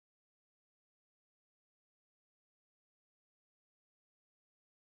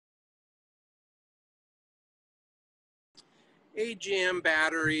AGM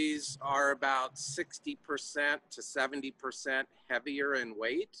batteries are about 60% to 70% heavier in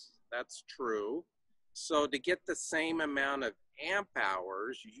weight. That's true. So to get the same amount of amp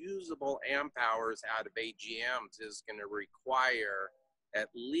hours, usable amp hours out of AGMs is going to require at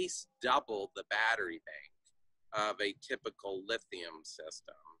least double the battery bank of a typical lithium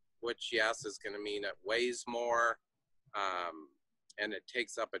system, which, yes, is going to mean it weighs more, and it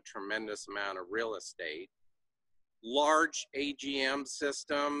takes up a tremendous amount of real estate. Large AGM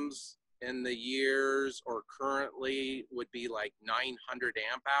systems in the years or currently would be like 900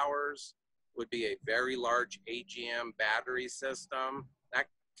 amp hours, would be a very large AGM battery system that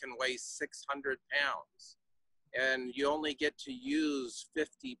can weigh 600 pounds. And you only get to use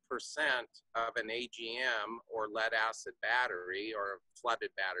 50% of an AGM or lead acid battery, or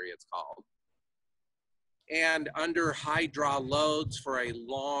flooded battery it's called. And under high draw loads for a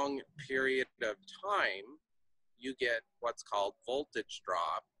long period of time, you get what's called voltage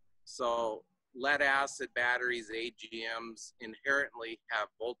drop. So lead acid batteries, AGMs, inherently have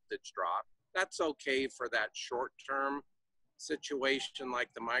voltage drop. That's okay for that short-term situation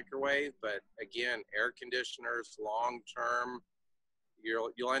like the microwave, but again, air conditioners, long-term,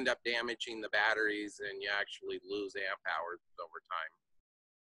 you'll end up damaging the batteries and you actually lose amp hours over time.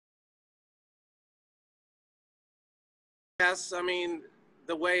 Yes, I mean,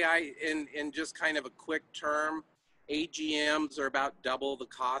 the way in just kind of a quick term, AGMs are about double the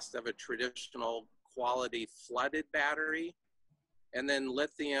cost of a traditional quality flooded battery. And then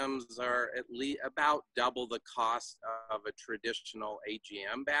lithiums are at least about double the cost of a traditional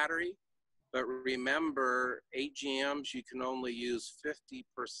AGM battery. But remember, AGMs, you can only use 50%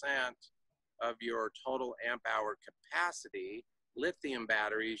 of your total amp hour capacity. Lithium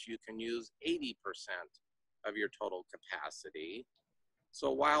batteries, you can use 80% of your total capacity.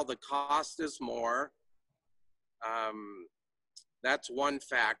 So while the cost is more, that's one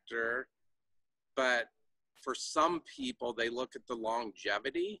factor, but for some people, they look at the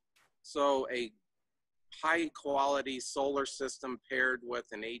longevity. So a high quality solar system paired with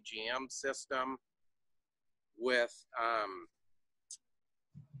an AGM system with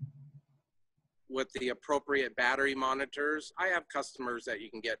the appropriate battery monitors. I have customers that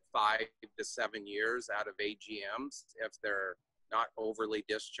you can get 5 to 7 years out of AGMs if they're not overly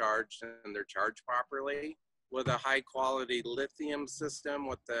discharged and they're charged properly. With a high quality lithium system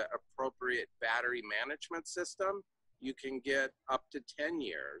with the appropriate battery management system, you can get up to 10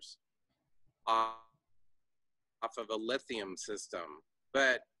 years off of a lithium system.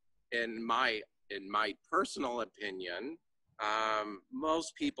 But in my personal opinion,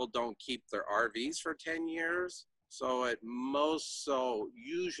 most people don't keep their RVs for 10 years. So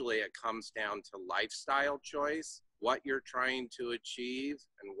usually it comes down to lifestyle choice, what you're trying to achieve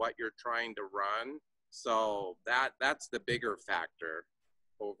and what you're trying to run. So that's the bigger factor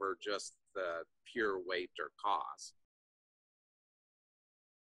over just the pure weight or cost.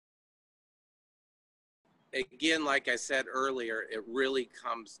 Again, like I said earlier, it really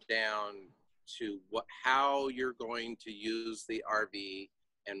comes down to how you're going to use the RV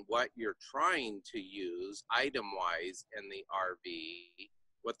and what you're trying to use item-wise in the RV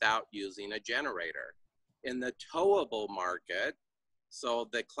without using a generator. In the towable market, so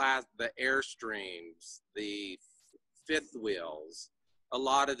the Airstreams, the fifth wheels, a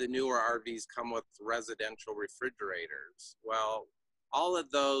lot of the newer RVs come with residential refrigerators. Well, all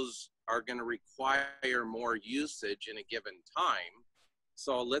of those are going to require more usage in a given time.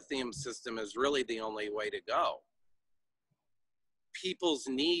 So a lithium system is really the only way to go. People's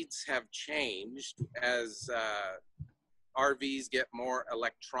needs have changed as RVs get more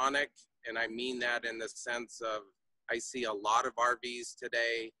electronic, and I mean that in the sense of I see a lot of RVs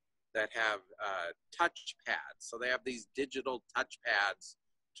today that have touch pads. So they have these digital touch pads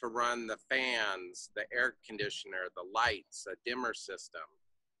to run the fans, the air conditioner, the lights, a dimmer system.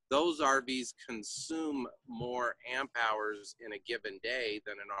 Those RVs consume more amp hours in a given day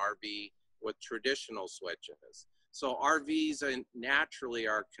than an RV with traditional switches. So RVs naturally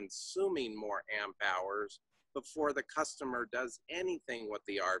are consuming more amp hours before the customer does anything with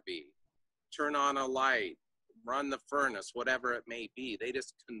the RV. Turn on a light, run the furnace, whatever it may be. They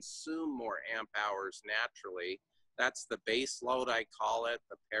just consume more amp hours naturally. That's the base load, I call it,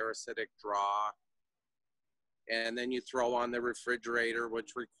 the parasitic draw. And then you throw on the refrigerator,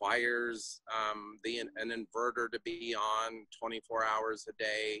 which requires an inverter to be on 24 hours a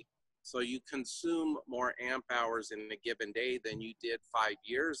day. So you consume more amp hours in a given day than you did 5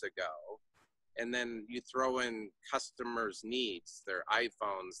 years ago. And then you throw in customers' needs, their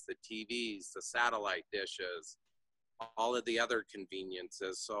iPhones, the TVs, the satellite dishes, all of the other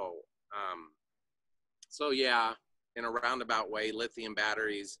conveniences. So yeah, in a roundabout way, lithium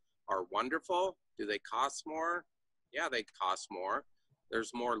batteries are wonderful. Do they cost more? Yeah, they cost more.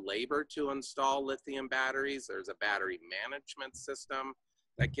 There's more labor to install lithium batteries. There's a battery management system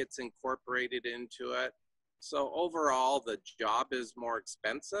that gets incorporated into it. So overall, the job is more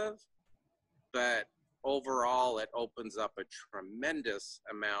expensive, but overall, it opens up a tremendous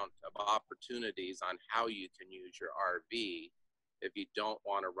amount of opportunities on how you can use your RV if you don't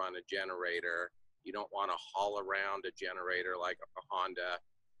want to run a generator, you don't want to haul around a generator like a Honda,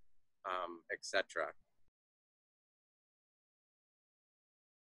 etc.